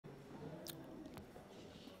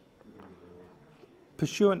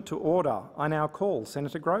Pursuant to order, I now call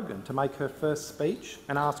Senator Grogan to make her first speech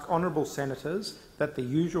and ask honourable senators that the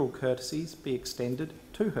usual courtesies be extended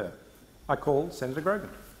to her. I call Senator Grogan.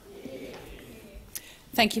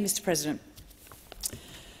 Thank you, Mr President.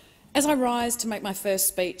 As I rise to make my first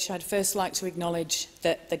speech, I'd first like to acknowledge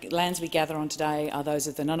that the lands we gather on today are those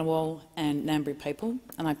of the Ngunnawal and Ngambri people,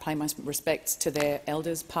 and I pay my respects to their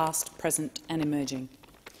elders past, present and emerging.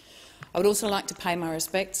 I would also like to pay my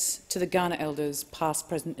respects to the Kaurna elders past,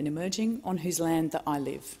 present and emerging on whose land that I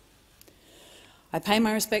live. I pay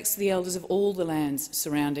my respects to the elders of all the lands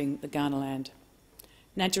surrounding the Kaurna land: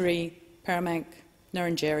 Ngadjuri, Paramank,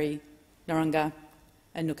 Nurrungeri, Narungga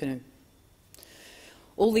and Nukanu.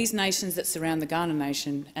 All these nations that surround the Kaurna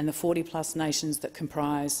Nation and the 40+ nations that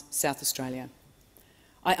comprise South Australia.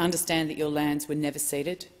 I understand that your lands were never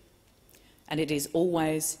ceded, and it is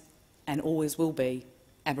always and always will be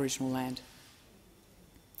Aboriginal land.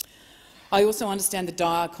 I also understand the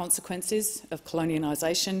dire consequences of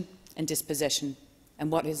colonialisation and dispossession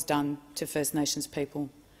and what it has done to First Nations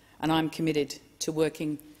people, and I am committed to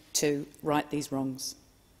working to right these wrongs.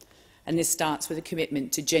 And this starts with a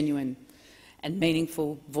commitment to genuine and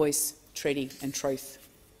meaningful voice, treaty and truth.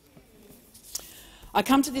 I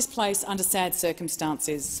come to this place under sad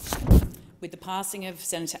circumstances with the passing of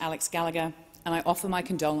Senator Alex Gallagher, and I offer my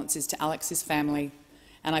condolences to Alex's family,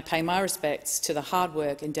 and I pay my respects to the hard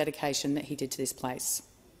work and dedication that he did to this place.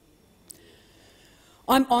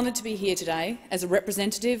 I'm honoured to be here today as a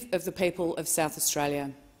representative of the people of South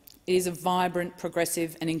Australia. It is a vibrant,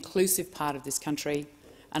 progressive and inclusive part of this country,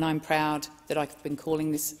 and I'm proud that I've been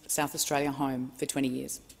calling this South Australia home for 20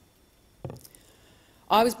 years.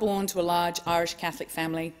 I was born to a large Irish Catholic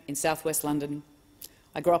family in south-west London.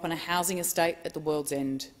 I grew up on a housing estate at the World's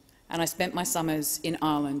End, and I spent my summers in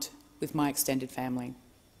Ireland with my extended family.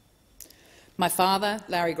 My father,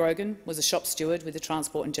 Larry Grogan, was a shop steward with the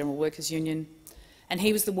Transport and General Workers Union, and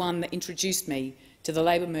he was the one that introduced me to the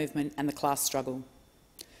labour movement and the class struggle.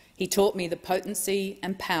 He taught me the potency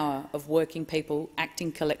and power of working people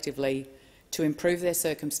acting collectively to improve their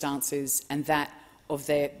circumstances and that of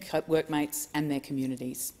their workmates and their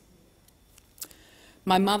communities.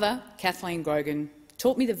 My mother, Kathleen Grogan,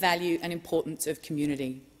 taught me the value and importance of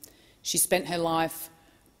community. She spent her life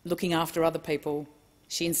looking after other people.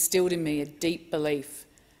 She instilled in me a deep belief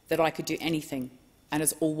that I could do anything and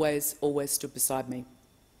has always stood beside me,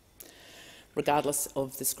 regardless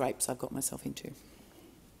of the scrapes I've got myself into.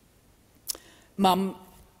 Mum,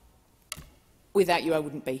 without you I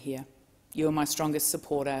wouldn't be here. You are my strongest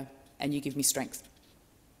supporter and you give me strength.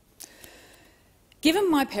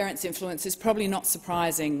 Given my parents' influence, it's probably not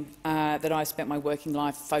surprising that I spent my working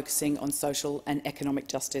life focusing on social and economic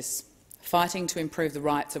justice, fighting to improve the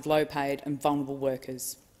rights of low-paid and vulnerable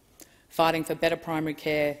workers, fighting for better primary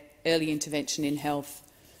care, early intervention in health,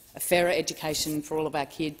 a fairer education for all of our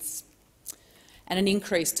kids, and an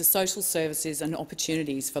increase to social services and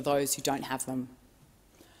opportunities for those who don't have them.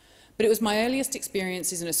 But it was my earliest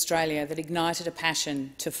experiences in Australia that ignited a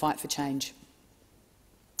passion to fight for change.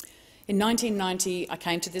 In 1990, I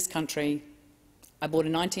came to this country, I bought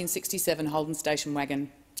a 1967 Holden station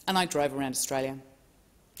wagon and I drove around Australia.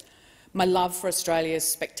 My love for Australia's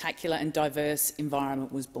spectacular and diverse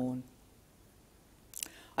environment was born.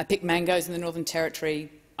 I picked mangoes in the Northern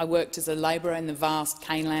Territory, I worked as a labourer in the vast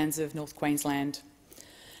cane lands of North Queensland,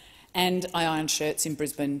 and I ironed shirts in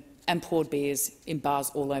Brisbane and poured beers in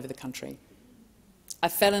bars all over the country. I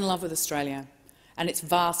fell in love with Australia and its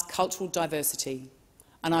vast cultural diversity,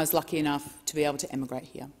 and I was lucky enough to be able to emigrate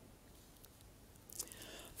here.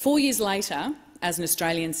 4 years later, as an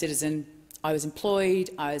Australian citizen, I was employed,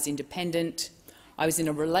 I was independent, I was in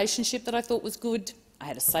a relationship that I thought was good, I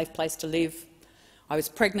had a safe place to live, I was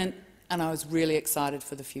pregnant, and I was really excited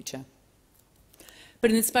for the future. But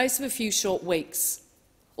in the space of a few short weeks,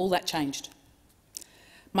 all that changed.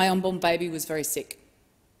 My unborn baby was very sick.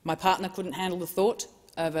 My partner couldn't handle the thought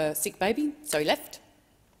of a sick baby, so he left.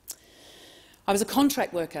 I was a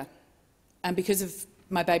contract worker, and because of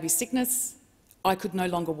my baby's sickness, I could no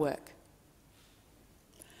longer work.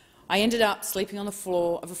 I ended up sleeping on the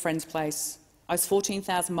floor of a friend's place. I was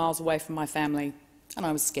 14,000 miles away from my family, and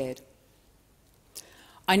I was scared.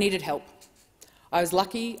 I needed help. I was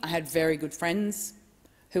lucky I had very good friends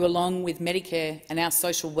who, along with Medicare and our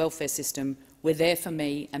social welfare system, were there for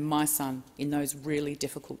me and my son in those really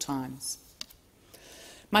difficult times.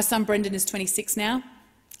 My son Brendan is 26 now.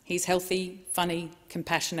 He's healthy, funny,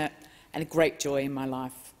 compassionate and a great joy in my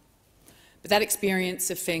life. But that experience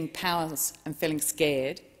of feeling powerless and feeling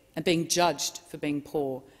scared and being judged for being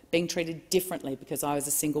poor, being treated differently because I was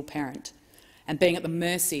a single parent, and being at the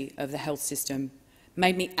mercy of the health system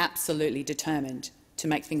made me absolutely determined to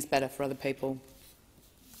make things better for other people.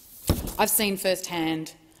 I've seen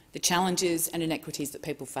firsthand the challenges and inequities that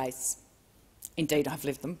people face. Indeed, I've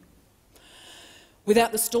lived them.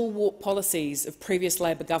 Without the stalwart policies of previous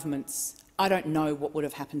Labor governments, I don't know what would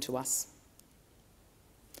have happened to us.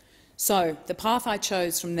 So the path I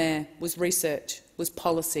chose from there was research, was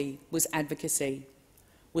policy, was advocacy,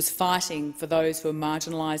 was fighting for those who are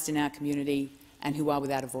marginalised in our community and who are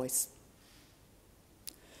without a voice.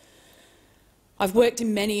 I've worked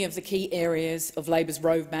in many of the key areas of Labor's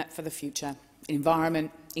roadmap for the future: in environment,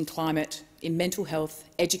 in climate, in mental health,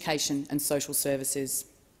 education and social services.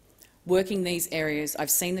 Working these areas, I've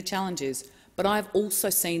seen the challenges, but I've also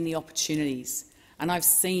seen the opportunities, and I've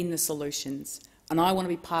seen the solutions, and I want to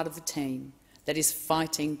be part of the team that is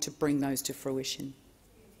fighting to bring those to fruition.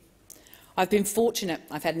 I've been fortunate.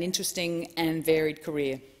 I've had an interesting and varied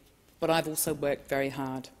career, but I've also worked very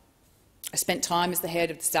hard. I spent time as the head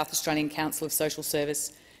of the South Australian Council of Social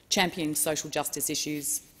Service, championing social justice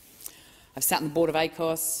issues. I've sat on the board of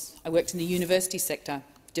ACOS. I worked in the university sector,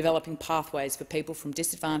 developing pathways for people from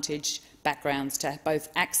disadvantaged backgrounds to both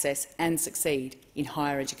access and succeed in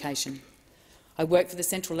higher education. I worked for the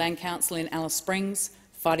Central Land Council in Alice Springs,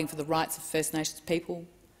 fighting for the rights of First Nations people.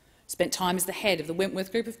 Spent time as the head of the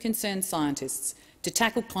Wentworth Group of Concerned Scientists to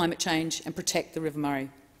tackle climate change and protect the River Murray.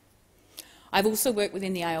 I've also worked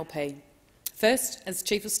within the ALP, first as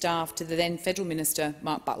Chief of Staff to the then Federal Minister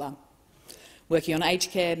Mark Butler, working on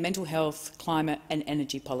aged care, mental health, climate and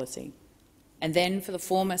energy policy, and then for the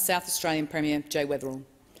former South Australian Premier Joe Weatherall,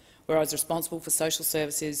 where I was responsible for social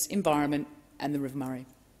services, environment and the River Murray.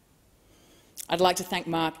 I'd like to thank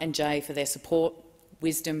Mark and Jay for their support,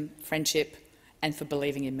 wisdom, friendship and for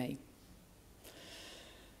believing in me.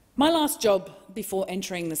 My last job before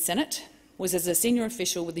entering the Senate was as a senior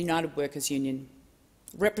official with the United Workers Union,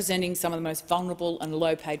 representing some of the most vulnerable and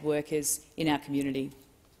low-paid workers in our community.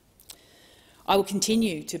 I will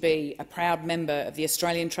continue to be a proud member of the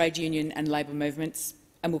Australian trade union and labour movements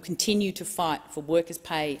and will continue to fight for workers'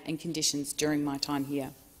 pay and conditions during my time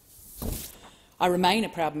here. I remain a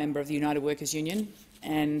proud member of the United Workers Union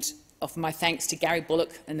and offer my thanks to Gary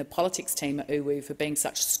Bullock and the politics team at UWU for being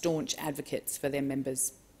such staunch advocates for their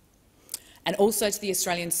members. And also to the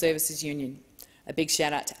Australian Services Union. A big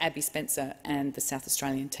shout out to Abby Spencer and the South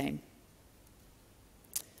Australian team.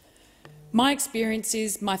 My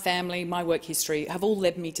experiences, my family, my work history have all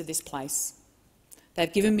led me to this place.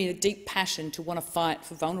 They've given me a deep passion to want to fight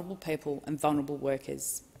for vulnerable people and vulnerable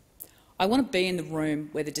workers. I want to be in the room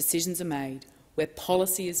where the decisions are made, where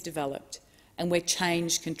policy is developed and where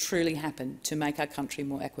change can truly happen to make our country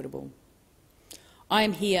more equitable. I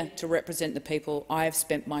am here to represent the people I have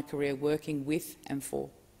spent my career working with and for.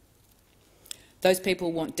 Those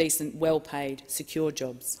people want decent, well-paid, secure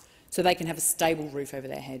jobs so they can have a stable roof over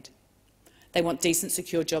their head. They want decent,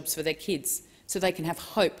 secure jobs for their kids so they can have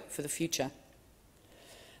hope for the future.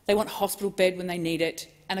 They want a hospital bed when they need it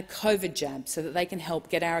and a COVID jab so that they can help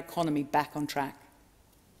get our economy back on track.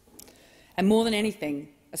 And more than anything,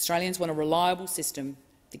 Australians want a reliable system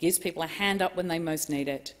that gives people a hand up when they most need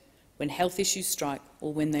it, when health issues strike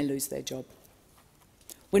or when they lose their job.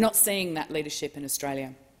 We're not seeing that leadership in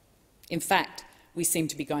Australia. In fact, we seem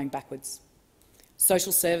to be going backwards.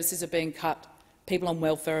 Social services are being cut, people on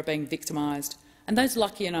welfare are being victimised, and those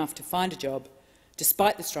lucky enough to find a job,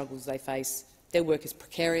 despite the struggles they face, their work is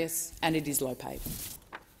precarious and it is low paid.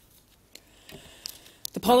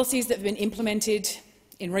 The policies that have been implemented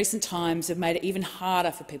in recent times have made it even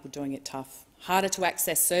harder for people doing it tough, harder to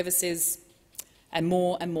access services and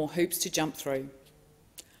more hoops to jump through.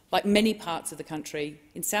 Like many parts of the country,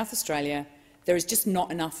 in South Australia, there is just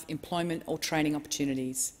not enough employment or training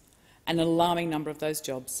opportunities, and an alarming number of those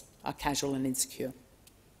jobs are casual and insecure.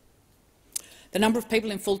 The number of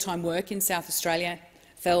people in full-time work in South Australia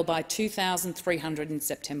fell by 2,300 in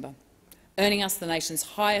September, earning us the nation's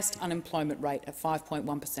highest unemployment rate at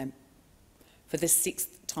 5.1% for the 6th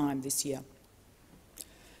time this year.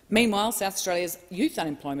 Meanwhile, South Australia's youth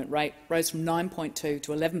unemployment rate rose from 9.2%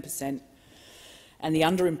 to 11%, and the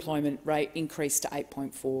underemployment rate increased to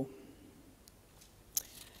 8.4%.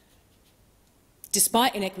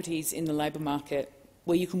 Despite inequities in the labour market,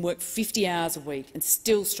 where you can work 50 hours a week and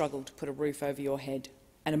still struggle to put a roof over your head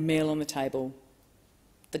and a meal on the table,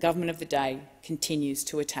 the government of the day continues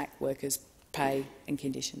to attack workers' pay and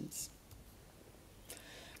conditions.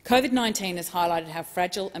 COVID-19 has highlighted how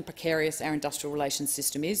fragile and precarious our industrial relations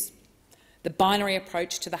system is, the binary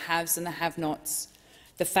approach to the haves and the have-nots,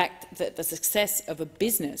 the fact that the success of a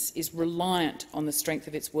business is reliant on the strength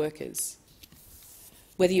of its workers.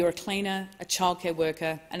 Whether you're a cleaner, a childcare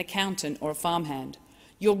worker, an accountant or a farmhand,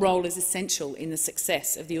 your role is essential in the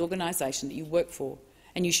success of the organisation that you work for,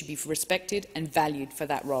 and you should be respected and valued for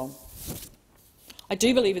that role. I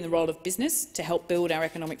do believe in the role of business to help build our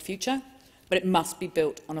economic future, but it must be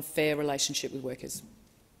built on a fair relationship with workers.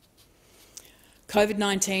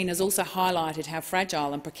 COVID-19 has also highlighted how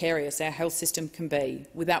fragile and precarious our health system can be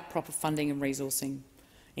without proper funding and resourcing,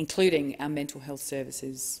 including our mental health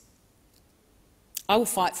services. I will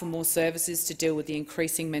fight for more services to deal with the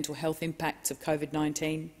increasing mental health impacts of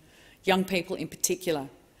COVID-19. Young people in particular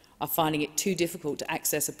are finding it too difficult to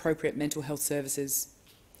access appropriate mental health services.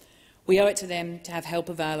 We owe it to them to have help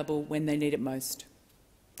available when they need it most.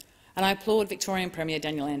 And I applaud Victorian Premier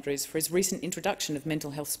Daniel Andrews for his recent introduction of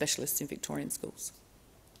mental health specialists in Victorian schools.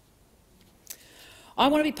 I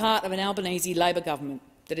want to be part of an Albanese Labor government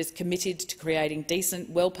that is committed to creating decent,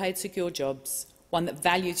 well-paid, secure jobs, one that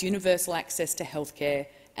values universal access to healthcare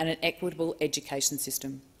and an equitable education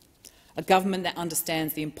system. A government that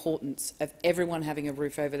understands the importance of everyone having a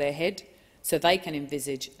roof over their head so they can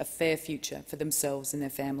envisage a fair future for themselves and their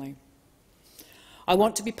family. I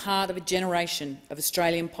want to be part of a generation of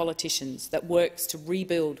Australian politicians that works to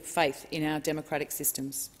rebuild faith in our democratic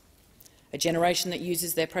systems, a generation that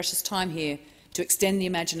uses their precious time here to extend the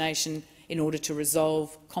imagination in order to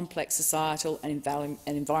resolve complex societal and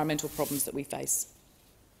environmental problems that we face.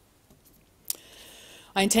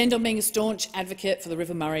 I intend on being a staunch advocate for the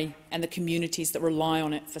River Murray and the communities that rely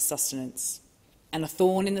on it for sustenance, and a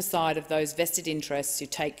thorn in the side of those vested interests who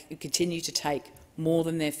continue to take more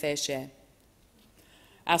than their fair share.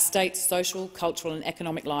 Our state's social, cultural and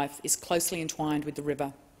economic life is closely entwined with the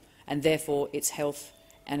river, and therefore its health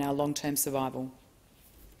and our long-term survival.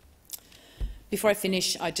 Before I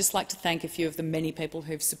finish, I'd just like to thank a few of the many people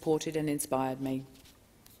who have supported and inspired me.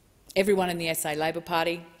 Everyone in the SA Labor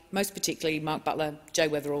Party, most particularly Mark Butler, Joe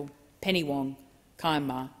Weatherall, Penny Wong, Kyan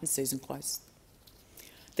Ma and Susan Close.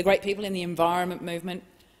 The great people in the environment movement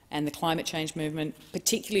and the climate change movement,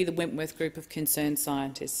 particularly the Wentworth group of concerned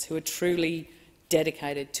scientists who are truly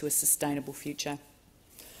dedicated to a sustainable future.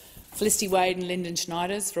 Felicity Wade and Lyndon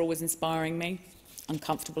Schneiders for always inspiring me,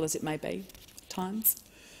 uncomfortable as it may be at times.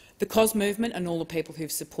 The COS movement and all the people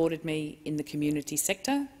who've supported me in the community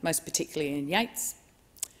sector, most particularly in Yates.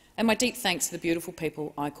 And my deep thanks to the beautiful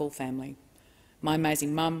people I call family, my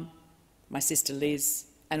amazing mum, my sister Liz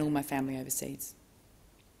and all my family overseas.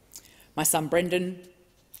 My son Brendan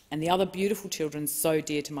and the other beautiful children so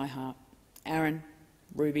dear to my heart, Aaron,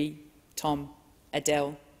 Ruby, Tom,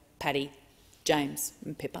 Adele, Paddy, James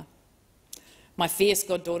and Pippa. My fierce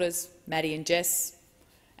goddaughters, Maddie and Jess,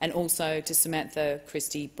 and also to Samantha,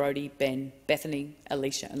 Christy, Brodie, Ben, Bethany,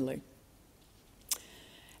 Alicia and Lou.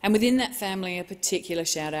 And within that family, a particular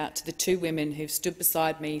shout out to the two women who've stood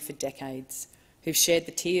beside me for decades, who've shared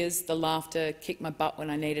the tears, the laughter, kicked my butt when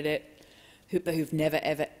I needed it, but who've never,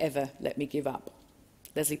 ever, ever let me give up.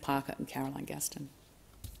 Leslie Parker and Caroline Gaston.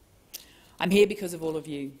 I'm here because of all of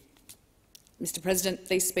you. Mr. President,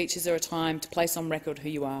 these speeches are a time to place on record who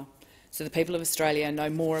you are, so the people of Australia know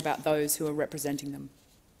more about those who are representing them.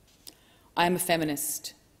 I am a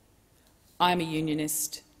feminist. I am a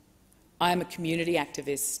unionist. I am a community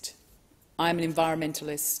activist. I am an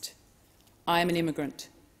environmentalist. I am an immigrant.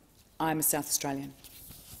 I am a South Australian.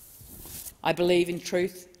 I believe in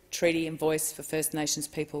truth, treaty and voice for First Nations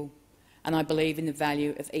people, and I believe in the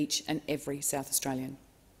value of each and every South Australian.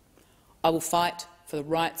 I will fight for the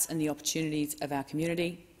rights and the opportunities of our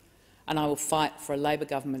community, and I will fight for a Labor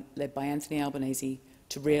government led by Anthony Albanese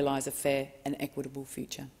to realise a fair and equitable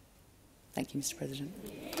future. Thank you, Mr. President.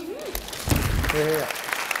 Yeah.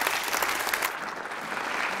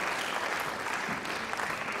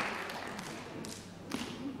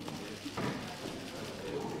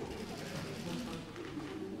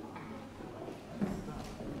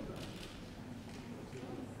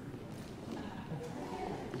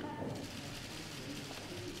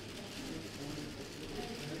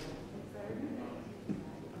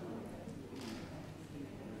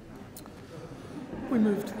 We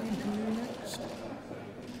move to the interview next.